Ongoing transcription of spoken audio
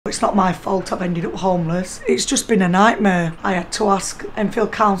It's not my fault I've ended up homeless. It's just been a nightmare. I had to ask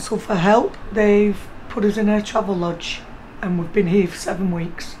Enfield Council for help. They've put us in a Travelodge and we've been here for 7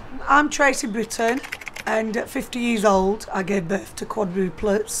 weeks. I'm Tracey Britten, and at 50 years old I gave birth to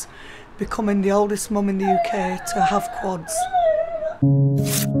quadruplets, becoming the oldest mum in the UK to have quads.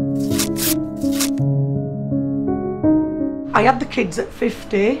 I had the kids at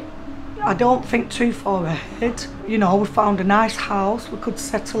 50. I don't think too far ahead. You know, we found a nice house we could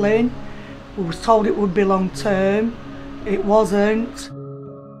settle in. We was told it would be long term. It wasn't.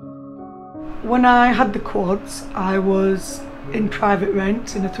 When I had the quads, I was in private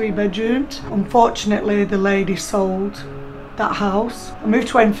rent in a 3-bedroom. Unfortunately, the lady sold that house. I moved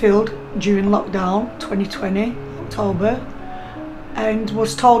to Enfield during lockdown 2020, October, and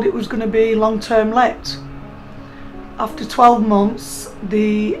was told it was going to be long-term let. After 12 months,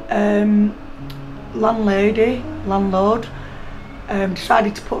 the landlord,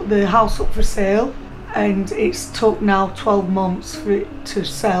 decided to put the house up for sale, and it's took now 12 months for it to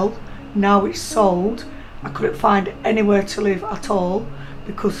sell. Now it's sold. I couldn't find anywhere to live at all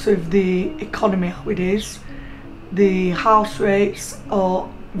because of the economy how it is. The house rates are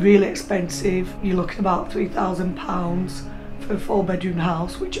really expensive. You're looking about £3,000 for a 4-bedroom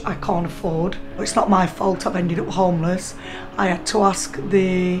house, which I can't afford. It's not my fault I've ended up homeless. I had to ask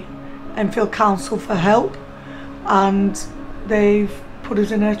the Enfield Council for help, and they've put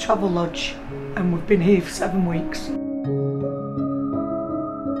us in a Travelodge and we've been here for 7 weeks.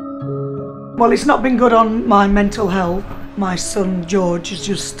 Well, it's not been good on my mental health. My son George has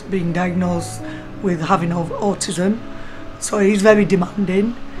just been diagnosed with having autism, so he's very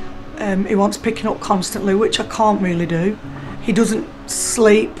demanding. He wants picking up constantly, which I can't really do. He doesn't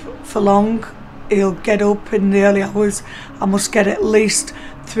sleep for long. He'll get up in the early hours. I must get at least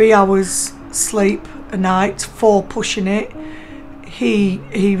 3 hours sleep a night, 4 pushing it. He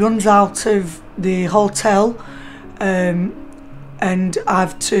runs out of the hotel, and I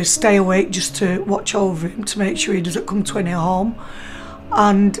have to stay awake just to watch over him to make sure he doesn't come to any harm.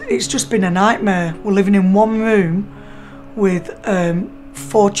 And it's just been a nightmare. We're living in one room with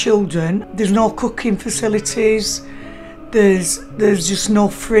 4 children. There's no cooking facilities. There's just no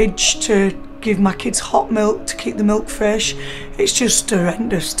fridge to give my kids hot milk to keep the milk fresh. It's just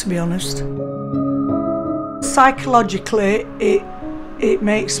horrendous, to be honest. Psychologically, it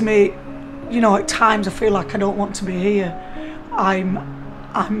makes me, you know, at times I feel like I don't want to be here. I'm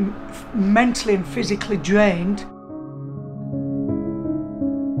mentally and physically drained.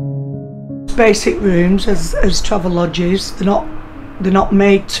 Basic rooms as Travelodges, they're not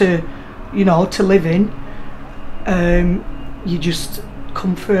made to, you know, to live in. You just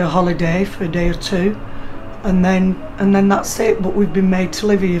come for a holiday for a day or 2, and then that's it. But we've been made to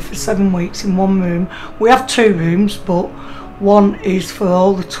live here for 7 weeks in one room. We have 2 rooms, but one is for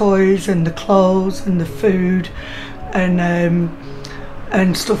all the toys and the clothes and the food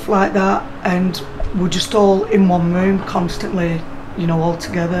and stuff like that, and we're just all in one room constantly, you know, all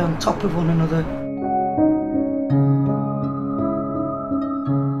together on top of one another.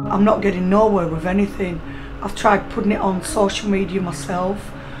 I'm not getting nowhere with anything. I've tried putting it on social media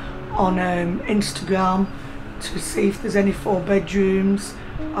myself, on Instagram, to see if there's any 4 bedrooms.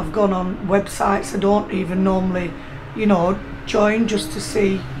 I've gone on websites I don't even normally, you know, join, just to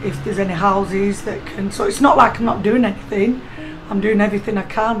see if there's any houses that can. So it's not like I'm not doing anything. I'm doing everything I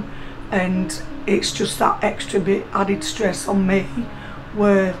can, and it's just that extra bit added stress on me,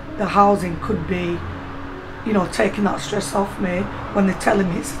 where the housing could be, you know, taking that stress off me when they're telling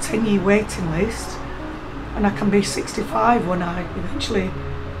me it's a 10-year waiting list, and I can be 65 when I eventually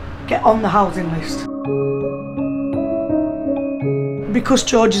get on the housing list. Because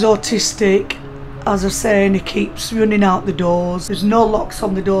George is autistic, as I say, and he keeps running out the doors. There's no locks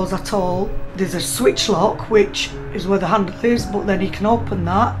on the doors at all. There's a switch lock, which is where the handle is, but then he can open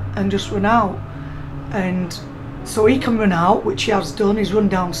that and just run out. And so he can run out, which he has done. He's run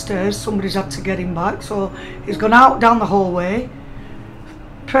downstairs. Somebody's had to get him back. So he's gone out down the hallway,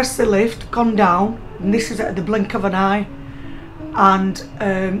 pressed the lift, gone down, and this is at the blink of an eye. And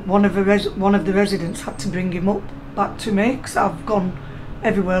one of the residents had to bring him up back to me, because I've gone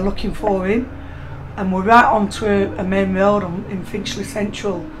everywhere looking for him. And we're right onto a main road in Finchley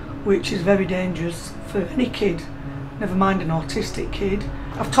Central, which is very dangerous for any kid, never mind an autistic kid.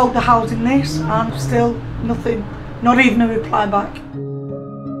 I've told the housing this, and still nothing, not even a reply back.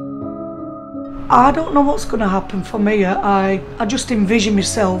 I don't know what's going to happen for me. I just envision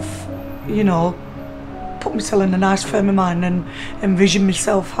myself, you know, put myself in a nice frame of mind and envision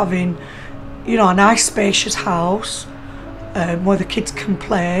myself having, you know, a nice spacious house where the kids can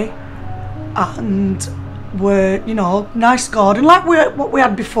play, and were, you know, nice garden like what we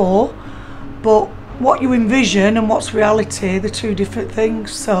had before, but what you envision and what's reality, they're two different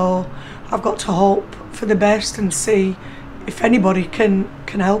things. So I've got to hope for the best and see if anybody can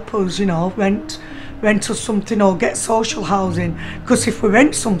help us, you know, rent us something or get social housing. Because if we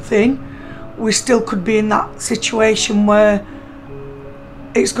rent something, we still could be in that situation where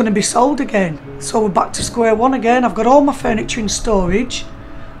it's going to be sold again. So we're back to square one again. I've got all my furniture in storage.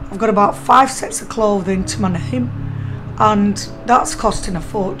 I've got about 5 sets of clothing to my name, and that's costing a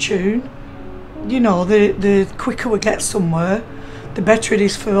fortune. You know, the quicker we get somewhere, the better it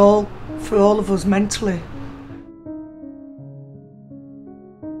is for all of us mentally.